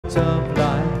words of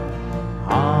life.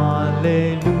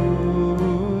 Hallelujah.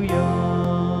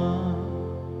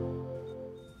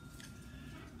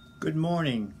 Good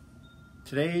morning.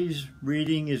 Today's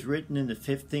reading is written in the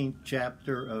 15th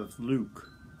chapter of Luke.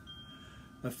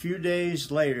 A few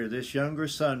days later, this younger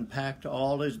son packed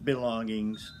all his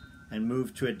belongings and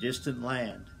moved to a distant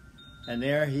land, and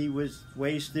there he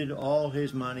wasted all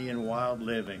his money in wild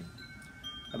living.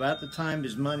 About the time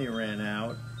his money ran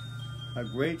out, a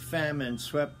great famine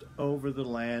swept over the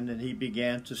land and he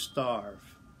began to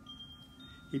starve.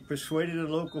 He persuaded a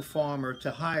local farmer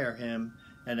to hire him,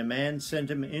 and a man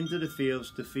sent him into the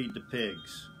fields to feed the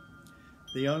pigs.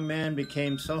 The young man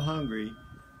became so hungry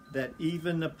that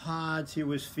even the pods he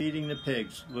was feeding the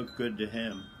pigs looked good to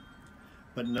him,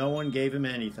 but no one gave him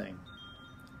anything.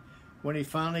 When he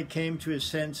finally came to his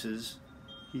senses,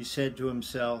 he said to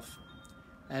himself,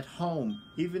 "At home,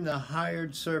 even the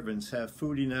hired servants have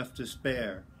food enough to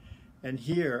spare, and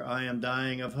here I am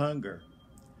dying of hunger.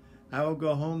 I will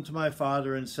go home to my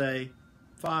father and say,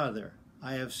 'Father,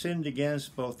 I have sinned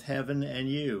against both heaven and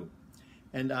you,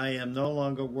 and I am no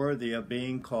longer worthy of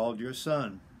being called your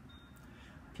son.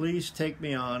 Please take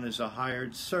me on as a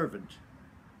hired servant.'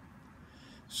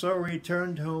 So he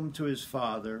returned home to his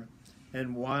father,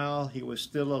 and while he was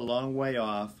still a long way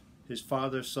off, his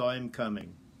father saw him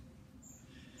coming.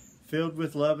 Filled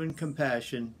with love and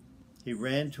compassion, he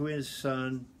ran to his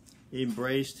son,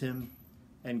 embraced him,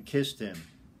 and kissed him."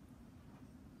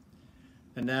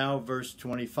 And now verse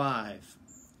 25.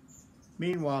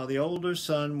 Meanwhile, the older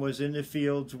son was in the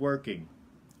fields working.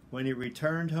 When he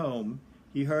returned home,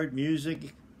 he heard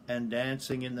music and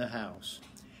dancing in the house.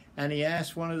 And he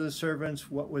asked one of the servants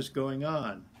what was going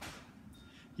on.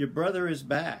 "Your brother is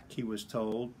back," he was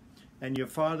told, "and your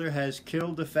father has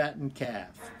killed the fattened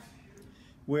calf.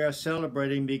 We are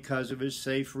celebrating because of his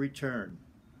safe return."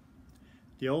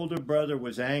 The older brother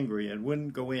was angry and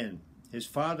wouldn't go in. His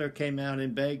father came out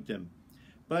and begged him.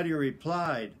 But he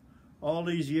replied, "All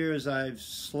these years I've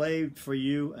slaved for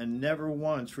you and never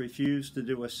once refused to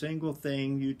do a single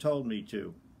thing you told me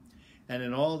to. And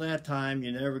in all that time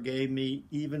you never gave me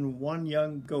even one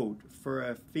young goat for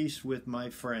a feast with my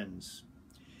friends.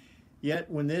 Yet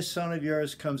when this son of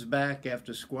yours comes back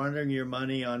after squandering your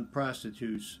money on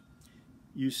prostitutes,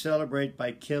 you celebrate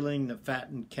by killing the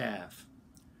fattened calf."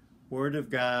 Word of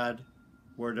God,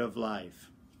 word of life.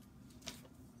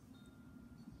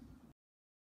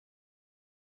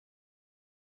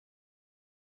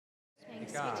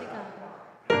 Thanks be to God.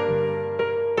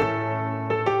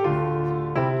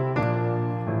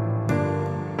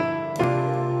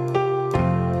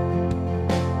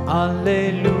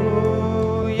 Alleluia,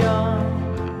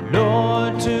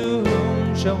 Lord, to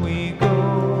whom shall we go?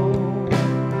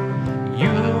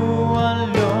 You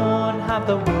alone have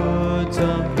the words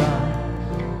of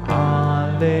life.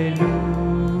 Alleluia.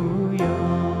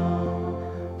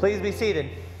 Please be seated.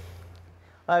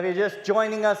 If you're just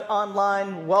joining us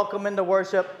online, welcome into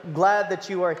worship. Glad that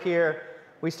you are here.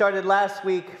 We started last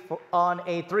week on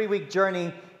a 3-week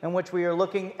journey in which we are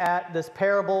looking at this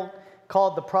parable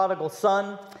called the Prodigal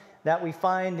Son that we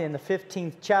find in the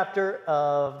 15th chapter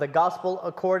of the Gospel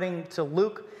according to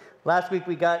Luke. Last week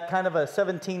we got kind of a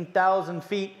 17,000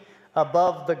 feet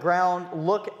above the ground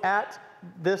look at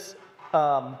this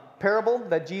parable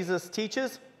that Jesus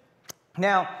teaches.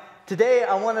 Now, today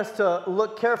I want us to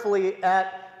look carefully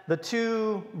at the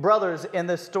two brothers in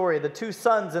this story, the two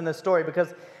sons in this story,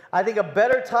 because I think a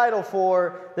better title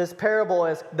for this parable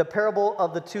is the parable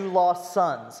of the two lost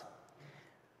sons.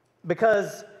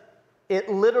 Because it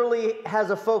literally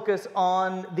has a focus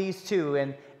on these two.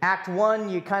 In Act 1,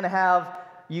 you kind of have,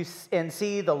 and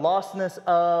see the lostness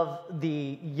of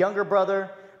the younger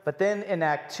brother. But then in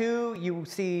Act 2, you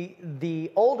see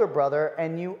the older brother,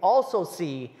 and you also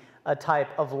see a type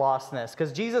of lostness.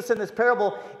 Because Jesus in this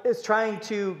parable is trying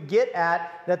to get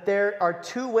at that there are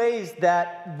two ways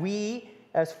that we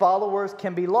as followers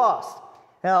can be lost.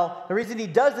 Now, the reason he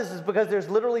does this is because there's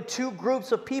literally two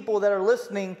groups of people that are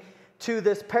listening to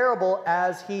this parable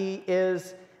as he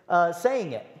is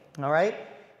saying it. All right?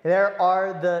 There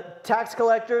are the tax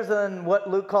collectors and what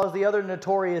Luke calls the other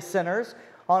notorious sinners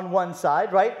on one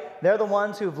side, right? They're the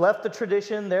ones who've left the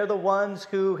tradition. They're the ones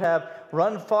who have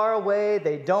run far away.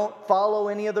 They don't follow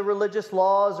any of the religious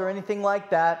laws or anything like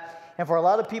that. And for a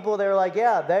lot of people, they're like,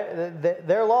 yeah,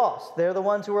 they're lost. They're the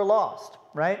ones who are lost,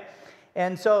 right?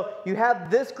 And so you have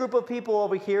this group of people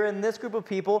over here, and this group of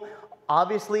people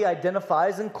obviously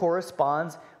identifies and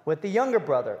corresponds with the younger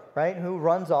brother, right? Who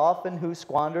runs off and who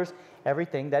squanders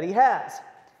everything that he has.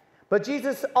 But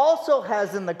Jesus also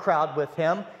has in the crowd with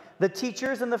him the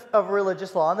teachers of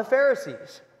religious law and the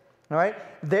Pharisees. All right?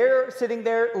 They're sitting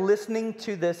there listening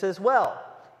to this as well.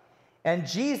 And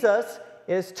Jesus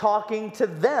is talking to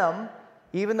them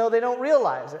even though they don't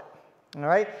realize it. All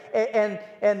right?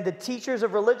 And the teachers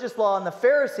of religious law and the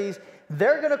Pharisees,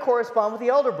 they're going to correspond with the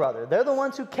elder brother. They're the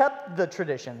ones who kept the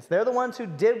traditions. They're the ones who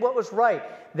did what was right.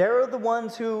 They're the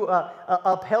ones who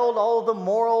upheld all of the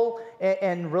moral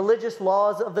and religious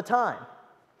laws of the time.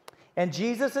 And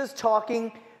Jesus is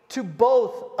talking to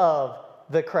both of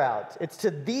the crowds. It's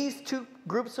to these two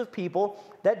groups of people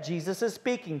that Jesus is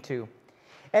speaking to.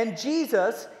 And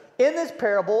Jesus, in this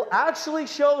parable, actually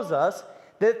shows us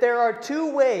that there are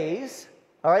two ways,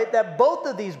 all right, that both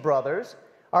of these brothers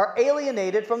are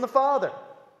alienated from the Father.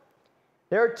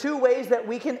 There are two ways that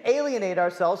we can alienate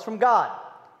ourselves from God.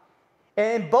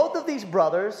 And both of these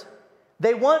brothers,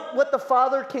 they want what the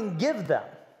Father can give them,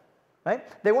 right?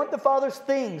 They want the Father's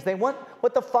things. They want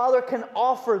what the Father can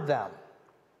offer them.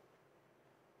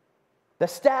 The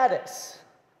status,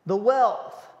 the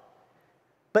wealth.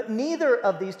 But neither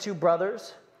of these two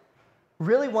brothers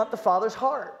really want the Father's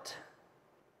heart.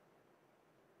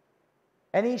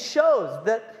 And he shows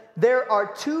that there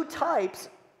are two types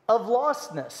of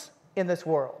lostness in this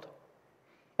world.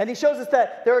 And he shows us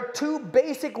that there are two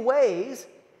basic ways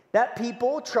that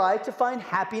people try to find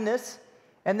happiness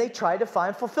and they try to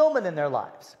find fulfillment in their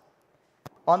lives.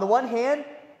 On the one hand,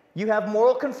 you have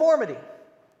moral conformity.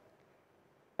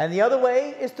 And the other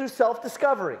way is through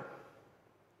self-discovery.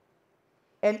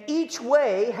 And each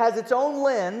way has its own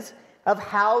lens of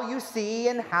how you see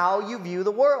and how you view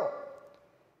the world.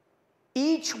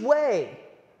 Each way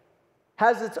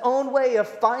has its own way of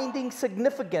finding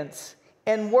significance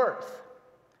and worth.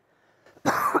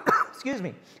 Excuse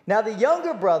me. Now, the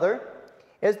younger brother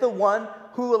is the one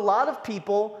who a lot of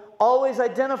people always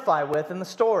identify with in the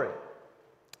story.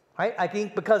 Right? I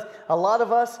think because a lot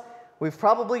of us, we've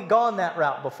probably gone that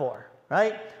route before,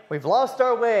 right? We've lost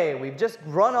our way, we've just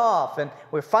run off, and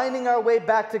we're finding our way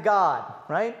back to God,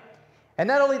 right? And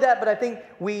not only that, but I think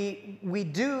we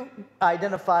do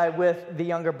identify with the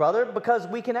younger brother because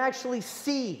we can actually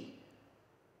see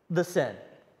the sin,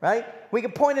 right? We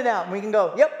can point it out and we can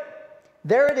go, yep,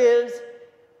 there it is,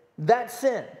 that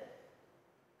sin.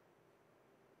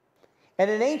 And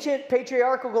in ancient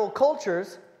patriarchal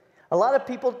cultures, a lot of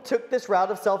people took this route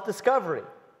of self-discovery.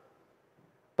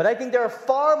 But I think there are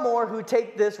far more who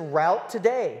take this route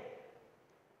today.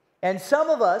 And some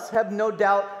of us have no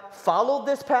doubt followed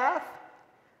this path.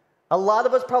 A lot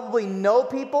of us probably know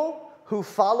people who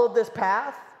followed this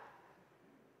path.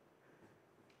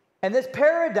 And this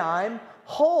paradigm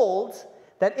holds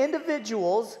that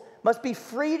individuals must be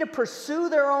free to pursue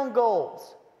their own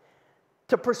goals,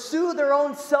 to pursue their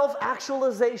own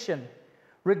self-actualization,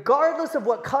 regardless of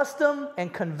what custom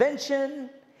and convention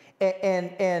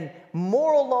and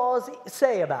moral laws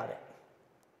say about it.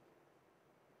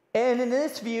 And in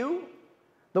this view,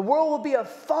 the world will be a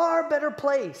far better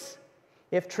place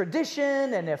if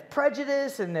tradition and if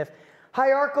prejudice and if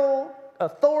hierarchical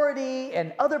authority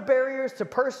and other barriers to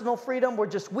personal freedom were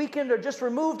just weakened or just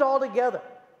removed altogether.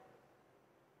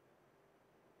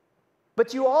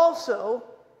 But you also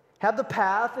have the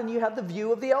path and you have the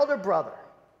view of the elder brother.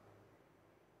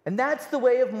 And that's the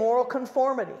way of moral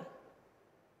conformity.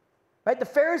 Right? The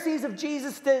Pharisees of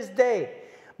Jesus' day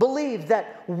believed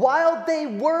that while they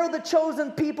were the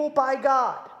chosen people by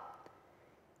God,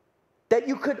 that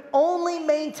you could only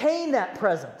maintain that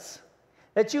presence,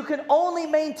 that you can only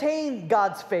maintain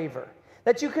God's favor,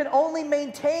 that you can only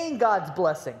maintain God's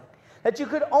blessing, that you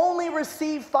could only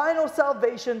receive final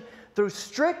salvation through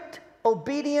strict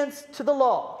obedience to the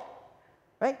law,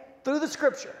 right? Through the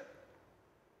Scripture.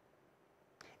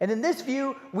 And in this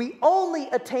view, we only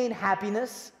attain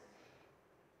happiness,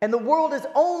 and the world is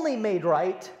only made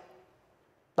right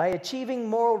by achieving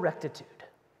moral rectitude.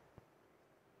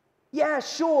 Yeah,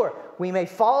 sure, we may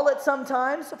fall at some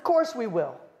times. Of course we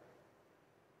will.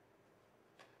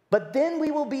 But then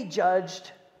we will be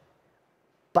judged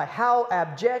by how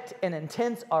abject and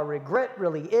intense our regret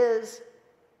really is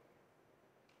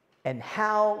and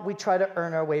how we try to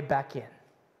earn our way back in.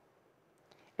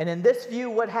 And in this view,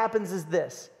 what happens is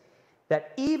this,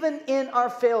 that even in our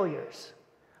failures,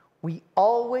 we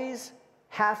always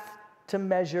have to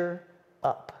measure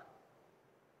up.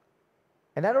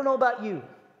 And I don't know about you,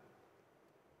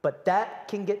 but that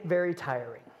can get very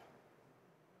tiring.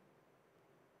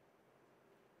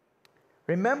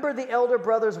 Remember the elder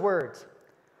brother's words.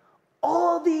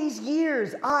 All these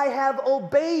years I have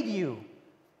obeyed you.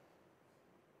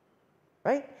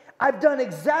 Right? I've done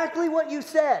exactly what you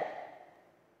said.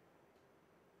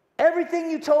 Everything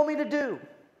you told me to do.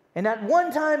 And at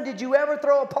one time, did you ever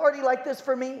throw a party like this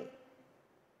for me?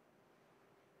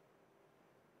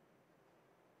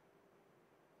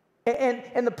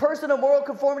 And the person of moral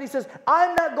conformity says,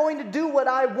 I'm not going to do what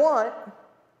I want,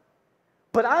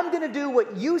 but I'm going to do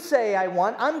what you say I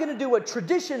want. I'm going to do what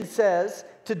tradition says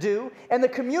to do and the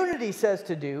community says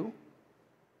to do.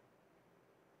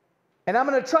 And I'm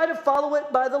going to try to follow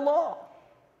it by the law.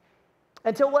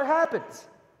 Until what happens?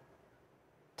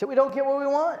 Until we don't get what we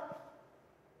want.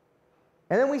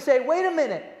 And then we say, wait a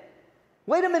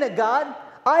minute, God.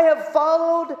 I have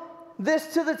followed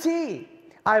this to the T.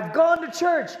 I've gone to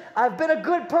church. I've been a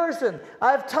good person.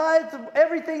 I've tithed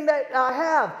everything that I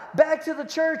have back to the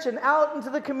church and out into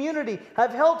the community.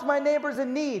 I've helped my neighbors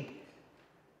in need.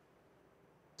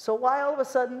 So why all of a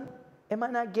sudden am I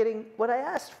not getting what I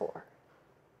asked for?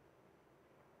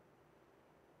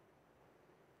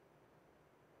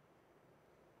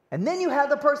 And then you have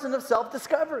the person of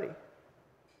self-discovery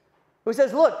who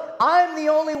says, look, I'm the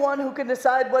only one who can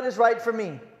decide what is right for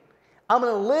me. I'm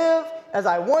going to live as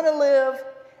I want to live,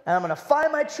 and I'm going to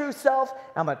find my true self.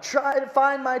 I'm going to try to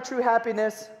find my true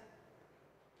happiness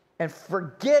and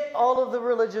forget all of the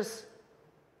religious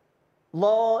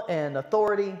law and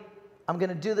authority. I'm going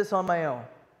to do this on my own.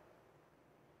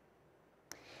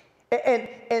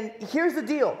 And here's the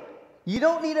deal. You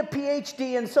don't need a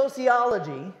PhD in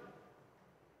sociology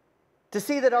to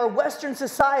see that our Western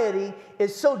society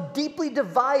is so deeply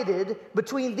divided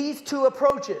between these two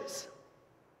approaches.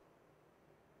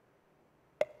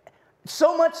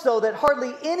 So much so that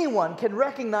hardly anyone can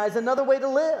recognize another way to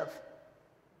live.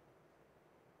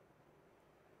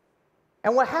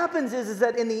 And what happens is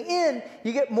that in the end,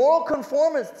 you get moral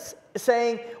conformists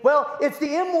saying, well, it's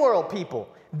the immoral people.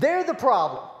 They're the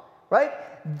problem, right?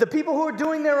 The people who are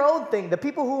doing their own thing, the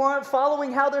people who aren't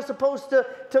following how they're supposed to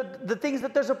the things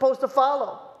that they're supposed to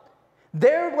follow.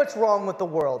 They're what's wrong with the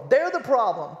world. They're the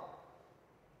problem.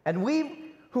 And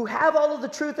we who have all of the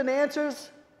truth and answers,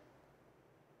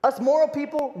 us moral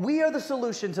people, we are the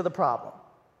solution to the problem.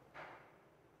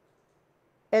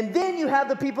 And then you have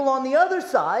the people on the other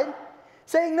side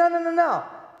saying, no.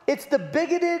 It's the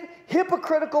bigoted,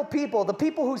 hypocritical people, the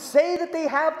people who say that they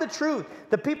have the truth,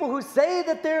 the people who say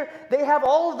that they have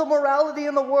all of the morality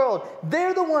in the world.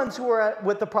 They're the ones who are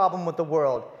with the problem with the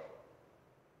world.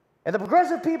 And the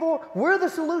progressive people, we're the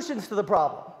solutions to the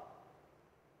problem.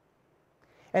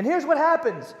 And here's what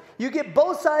happens. You get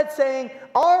both sides saying,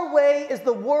 our way is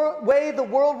the way the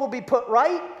world will be put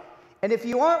right, and if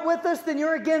you aren't with us, then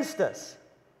you're against us.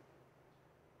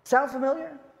 Sound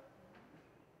familiar?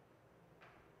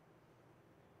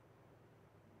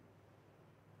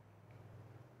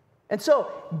 And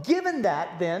so, given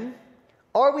that then,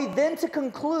 are we then to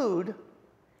conclude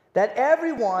that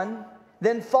everyone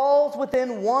then falls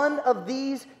within one of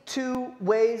these two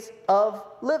ways of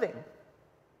living?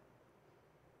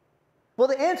 Well,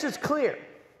 the answer is clear.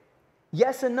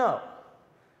 Yes and no.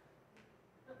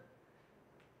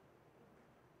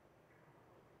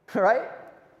 Right?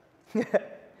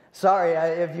 Sorry,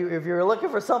 if you're looking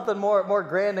for something more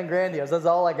grand and grandiose, that's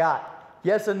all I got.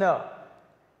 Yes and no.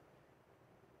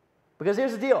 Because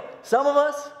here's the deal. Some of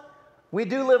us, we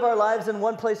do live our lives in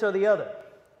one place or the other.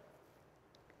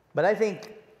 But I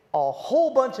think a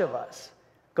whole bunch of us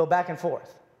go back and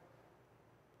forth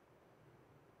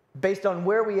based on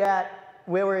where we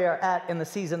are at in the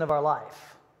season of our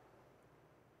life.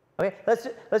 Okay, let's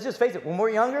just face it. When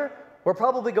we're younger, we're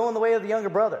probably going the way of the younger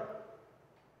brother.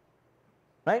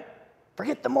 Right?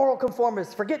 Forget the moral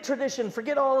conformists, forget tradition,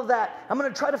 forget all of that. I'm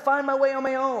going to try to find my way on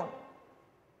my own.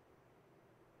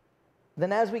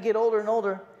 Then as we get older and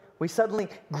older, we suddenly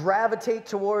gravitate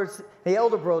towards the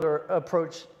elder brother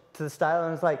approach to the style,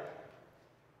 and it's like,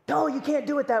 no, you can't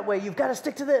do it that way. You've got to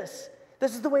stick to this.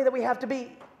 This is the way that we have to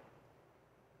be.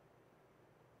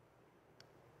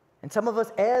 And some of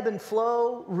us ebb and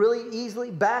flow really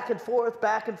easily, back and forth,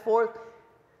 back and forth.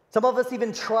 Some of us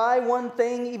even try one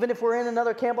thing, even if we're in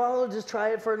another camp, oh, we'll just try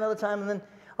it for another time, and then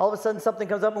all of a sudden something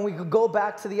comes up and we could go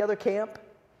back to the other camp.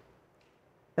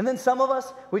 And then some of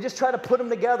us, we just try to put them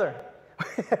together,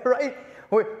 right?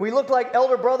 We look like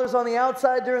elder brothers on the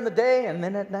outside during the day, and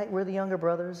then at night we're the younger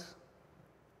brothers,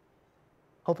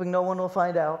 hoping no one will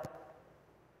find out.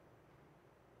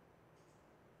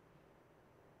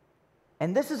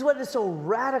 And this is what is so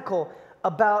radical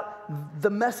about the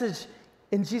message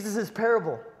in Jesus'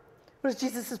 parable. What is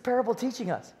Jesus' parable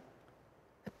teaching us?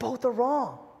 That both are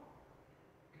wrong.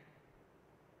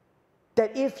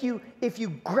 That if you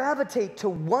gravitate to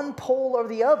one pole or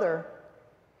the other,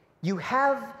 you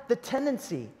have the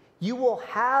tendency, you will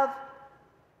have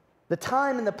the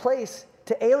time and the place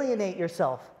to alienate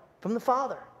yourself from the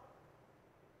Father.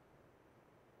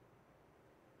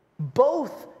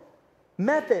 Both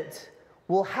methods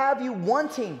will have you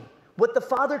wanting what the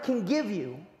Father can give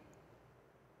you,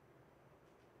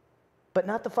 but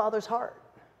not the Father's heart.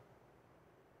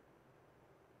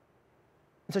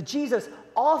 And so Jesus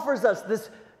offers us this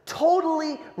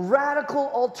totally radical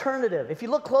alternative. If you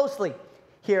look closely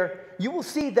here, you will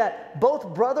see that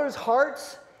both brothers'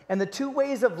 hearts and the two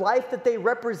ways of life that they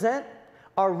represent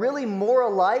are really more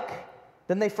alike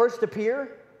than they first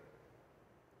appear.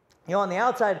 You know, on the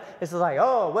outside, it's like,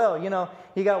 oh, well, you know,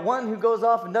 you got one who goes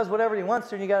off and does whatever he wants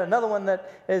to, and you got another one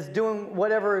that is doing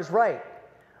whatever is right.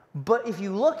 But if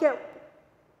you look at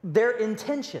their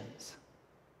intentions,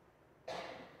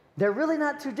 they're really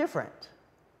not too different.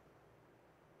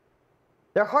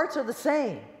 Their hearts are the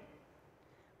same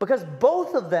because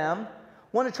both of them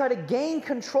want to try to gain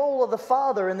control of the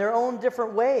Father in their own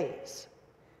different ways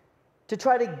to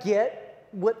try to get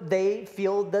what they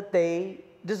feel that they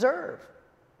deserve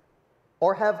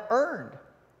or have earned.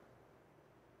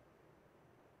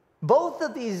 Both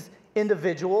of these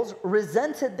individuals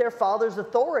resented their father's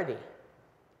authority.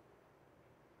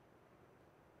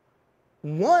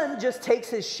 One just takes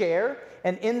his share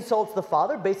and insults the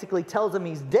father, basically tells him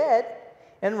he's dead,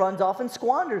 and runs off and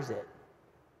squanders it.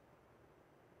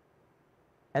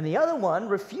 And the other one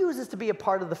refuses to be a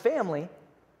part of the family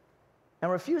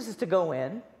and refuses to go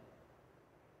in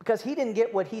because he didn't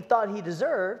get what he thought he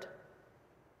deserved,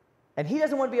 and he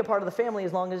doesn't want to be a part of the family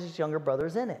as long as his younger brother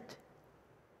is in it.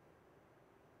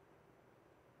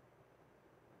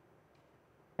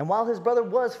 And while his brother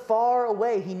was far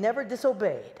away, he never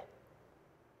disobeyed.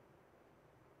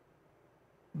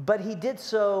 But he did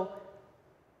so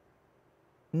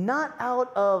not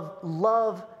out of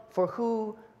love for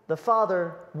who the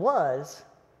father was,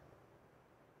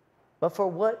 but for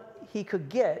what he could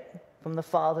get from the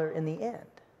father in the end.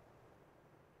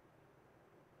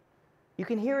 You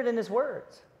can hear it in his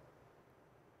words.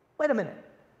 Wait a minute.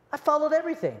 I followed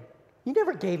everything. You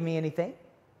never gave me anything.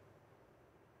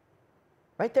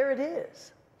 Right there it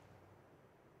is.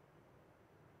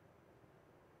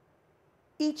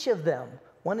 Each of them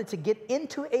wanted to get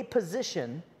into a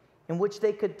position in which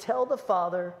they could tell the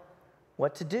Father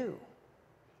what to do.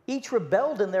 Each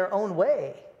rebelled in their own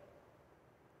way.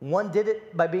 One did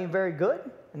it by being very good,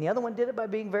 and the other one did it by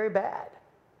being very bad.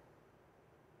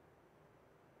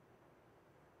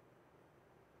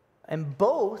 And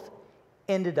both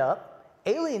ended up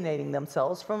alienating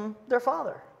themselves from their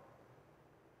Father.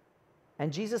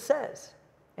 And Jesus says,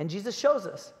 and Jesus shows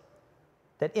us,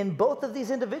 that in both of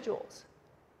these individuals,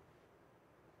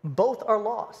 both are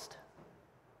lost.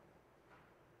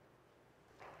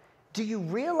 Do you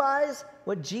realize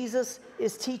what Jesus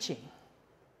is teaching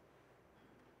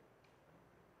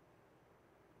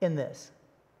in this?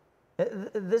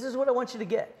 This is what I want you to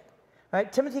get. All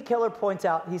right? Timothy Keller points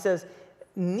out, he says,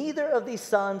 neither of these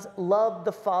sons loved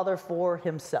the father for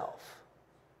himself.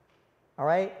 All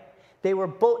right? They were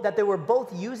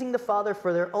both using the father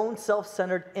for their own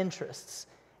self-centered interests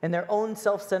and their own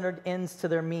self-centered ends to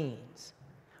their means,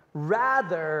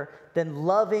 rather than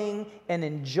loving and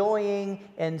enjoying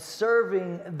and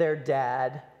serving their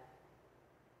dad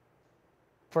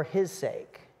for his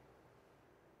sake.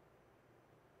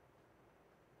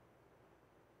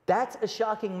 That's a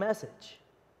shocking message.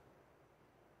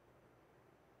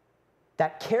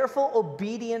 That careful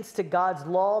obedience to God's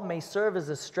law may serve as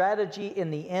a strategy in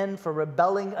the end for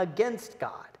rebelling against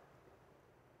God.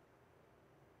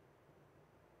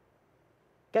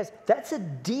 Guys, that's a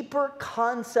deeper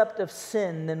concept of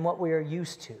sin than what we are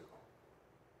used to.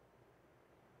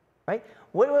 Right?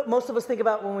 What do most of us think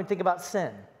about when we think about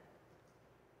sin?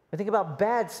 We think about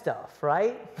bad stuff,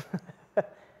 right?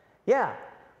 Yeah,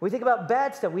 we think about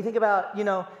bad stuff. We think about,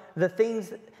 the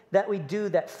things that we do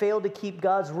that fail to keep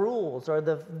God's rules, or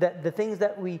the things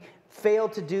that we fail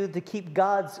to do to keep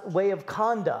God's way of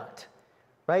conduct,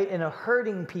 right? And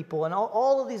hurting people and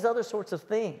all of these other sorts of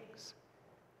things.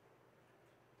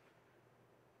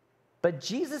 But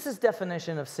Jesus'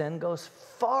 definition of sin goes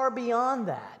far beyond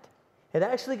that. It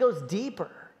actually goes deeper.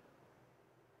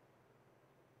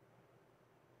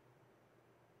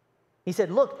 He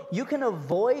said, look, you can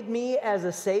avoid me as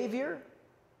a savior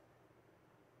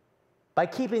by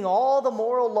keeping all the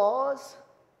moral laws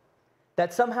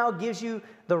that somehow gives you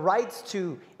the rights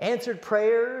to answered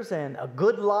prayers and a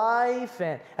good life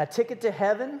and a ticket to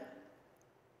heaven.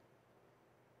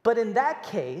 But in that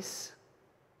case,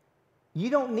 you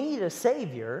don't need a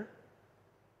savior.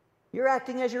 You're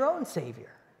acting as your own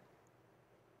savior.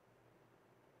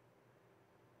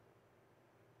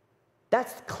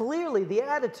 That's clearly the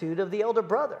attitude of the elder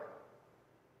brother.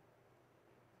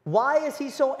 Why is he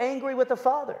so angry with the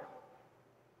father?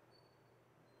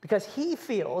 Because he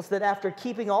feels that after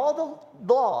keeping all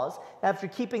the laws, after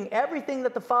keeping everything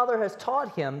that the father has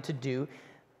taught him to do,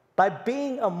 By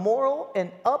being a moral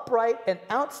and upright and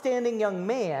outstanding young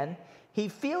man, he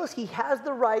feels he has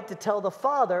the right to tell the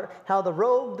father how the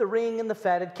robe, the ring, and the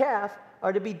fatted calf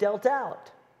are to be dealt out.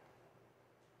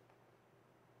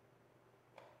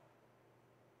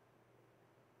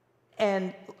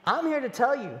 And I'm here to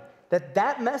tell you that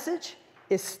that message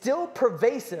is still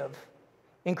pervasive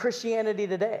in Christianity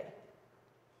today.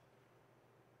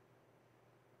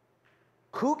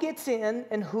 Who gets in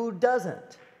and who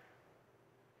doesn't?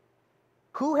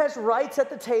 Who has rights at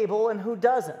the table and who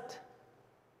doesn't?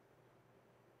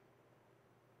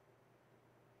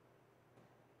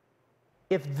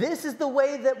 If this is the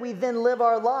way that we then live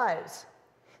our lives,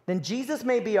 then Jesus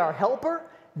may be our helper,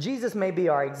 Jesus may be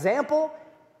our example,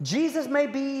 Jesus may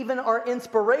be even our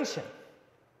inspiration.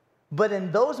 But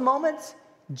in those moments,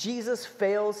 Jesus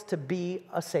fails to be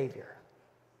a savior.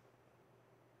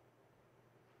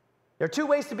 There are two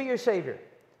ways to be your savior.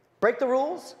 Break the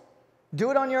rules, do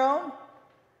it on your own,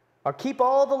 or keep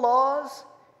all the laws,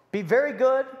 be very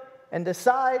good, and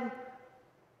decide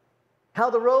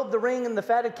how the robe, the ring, and the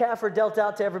fatted calf are dealt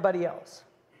out to everybody else.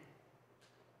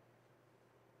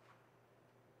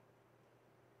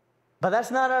 But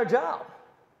that's not our job.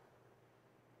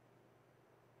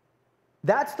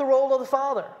 That's the role of the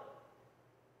Father.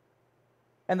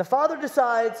 And the Father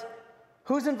decides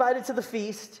who's invited to the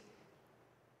feast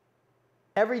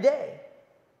every day.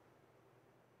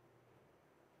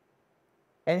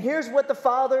 And here's what the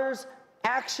Father's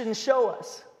actions show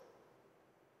us.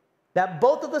 That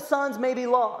both of the sons may be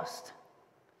lost.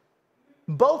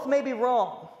 Both may be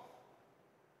wrong.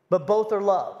 But both are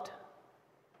loved.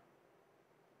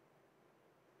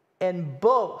 And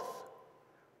both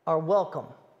are welcome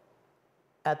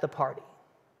at the party.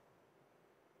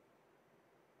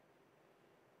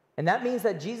 And that means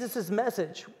that Jesus'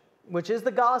 message, which is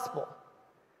the gospel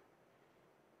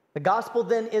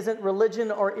then isn't religion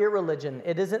or irreligion.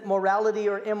 It isn't morality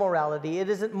or immorality. It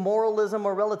isn't moralism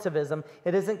or relativism.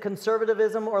 It isn't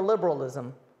conservatism or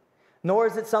liberalism. Nor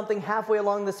is it something halfway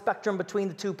along the spectrum between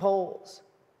the two poles.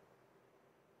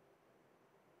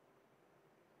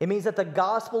 It means that the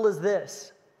gospel is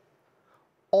this: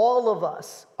 all of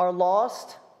us are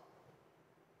lost,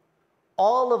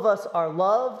 all of us are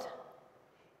loved,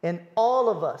 and all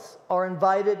of us are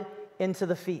invited into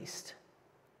the feast.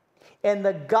 And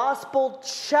the gospel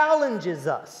challenges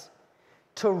us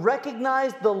to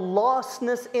recognize the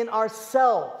lostness in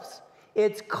ourselves.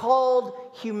 It's called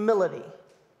humility.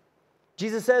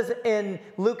 Jesus says in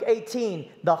Luke 18,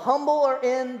 the humble are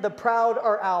in, the proud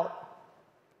are out.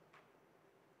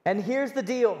 And here's the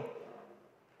deal.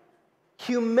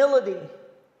 Humility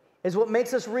is what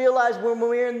makes us realize when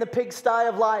we're in the pigsty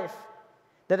of life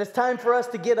that it's time for us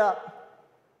to get up.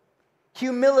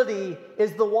 Humility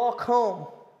is the walk home.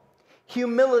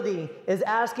 Humility is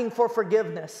asking for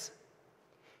forgiveness.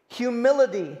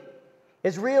 Humility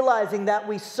is realizing that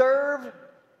we serve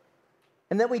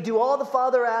and that we do all the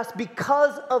Father asks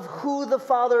because of who the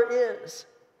Father is,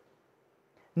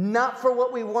 not for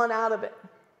what we want out of it.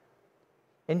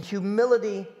 And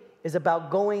humility is about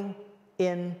going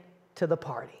into the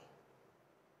party,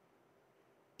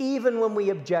 even when we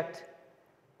object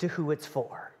to who it's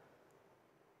for.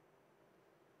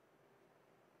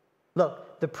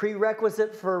 Look, the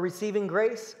prerequisite for receiving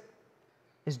grace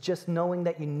is just knowing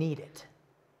that you need it.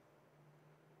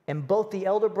 And both the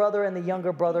elder brother and the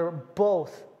younger brother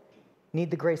both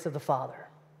need the grace of the Father.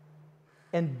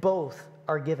 And both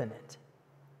are given it.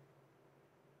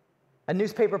 A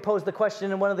newspaper posed the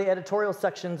question in one of the editorial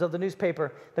sections of the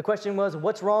newspaper. The question was,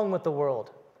 what's wrong with the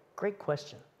world? Great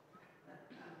question.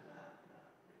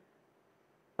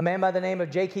 A man by the name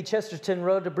of J.K. Chesterton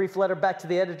wrote a brief letter back to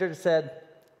the editor that said,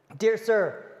 "Dear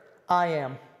sir, I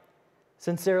am.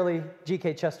 Sincerely,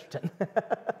 G.K. Chesterton."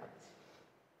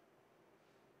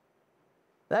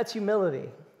 That's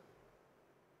humility.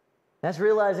 That's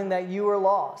realizing that you are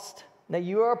lost, that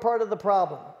you are a part of the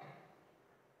problem.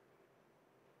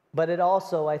 But it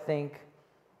also, I think,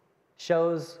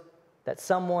 shows that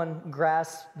someone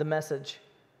grasps the message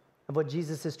of what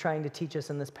Jesus is trying to teach us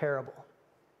in this parable.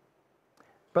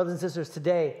 Brothers and sisters,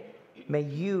 today, may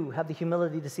you have the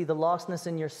humility to see the lostness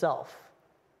in yourself,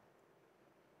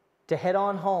 to head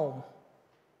on home,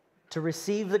 to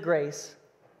receive the grace,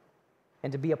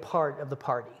 and to be a part of the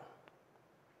party.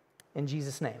 In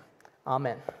Jesus' name,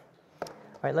 amen. All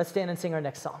right, let's stand and sing our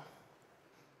next song.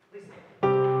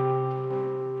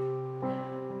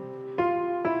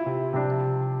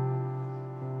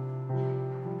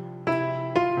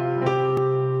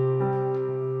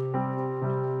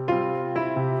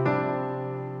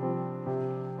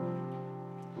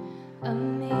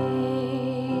 Amazing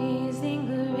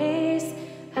grace,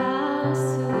 how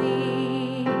sweet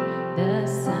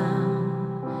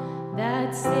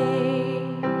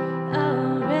save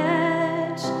a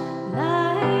wretch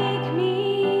like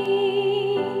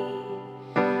me.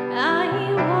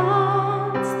 I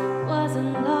once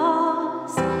wasn't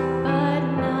lost, but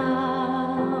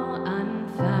now I'm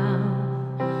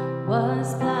found.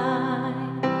 Was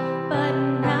blind, but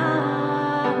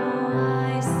now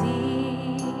I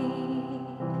see.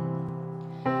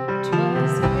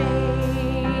 'Twas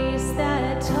grace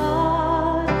that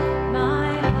taught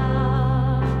my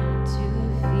heart to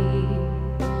fear,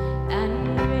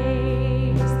 and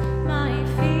grace my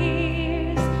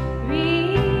fears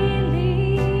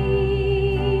relieved.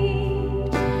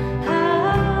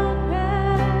 How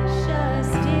precious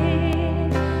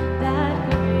did that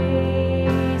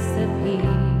grace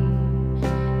appear,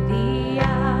 the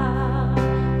hour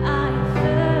I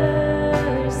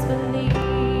first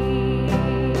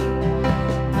believed.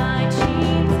 My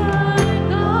chains are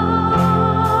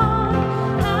gone,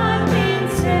 I've been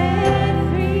set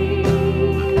free.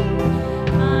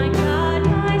 My God,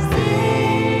 my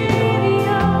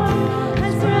Savior,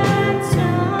 has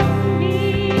ransomed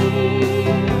me.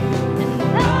 And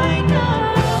like a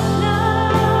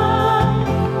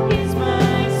flood, His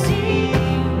mercy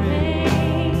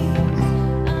reigns,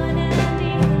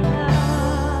 unending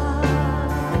love,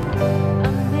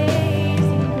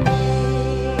 amazing grace.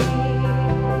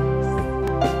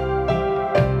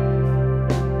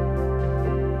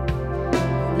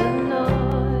 The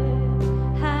Lord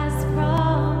has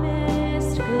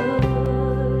promised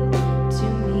good to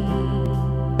me.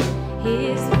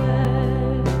 His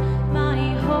word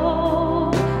my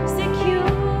hope secures.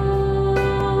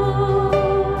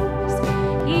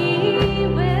 He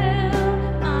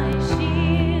will my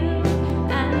shield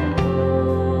and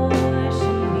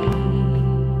portion be,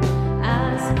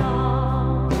 as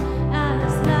long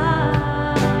as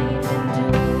life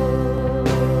endures.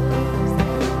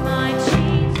 My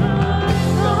chains are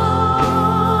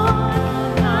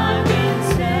gone, I've been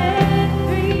set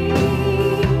free.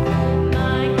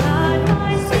 My God,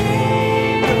 my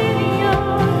Savior,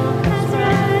 has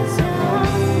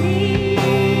ransomed me.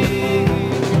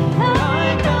 And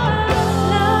like a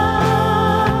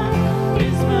flood,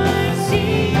 His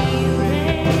mercy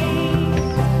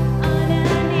reigns,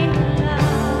 unending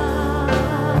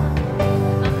love,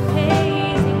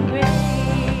 amazing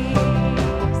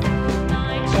grace.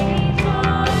 My chains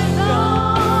are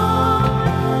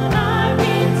gone, I've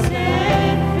been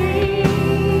set free.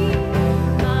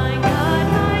 My God,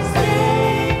 my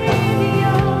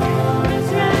Savior,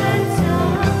 has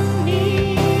ransomed me.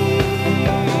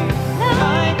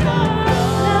 Like a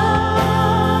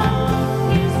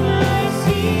flood, His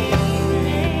mercy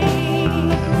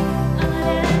reigns,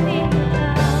 unending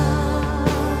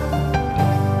love,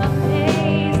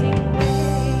 amazing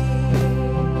grace.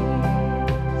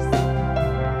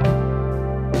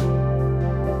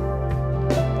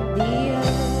 The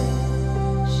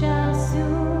earth shall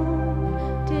soon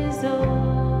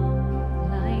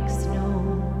dissolve like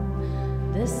snow.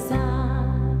 The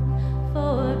sun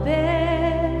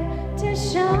forbear to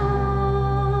shine,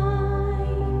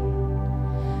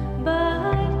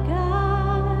 but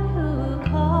God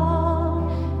who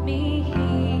called me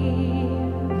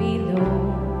here below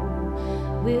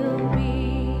will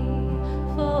be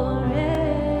forever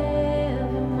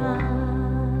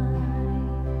mine,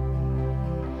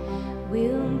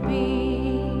 will be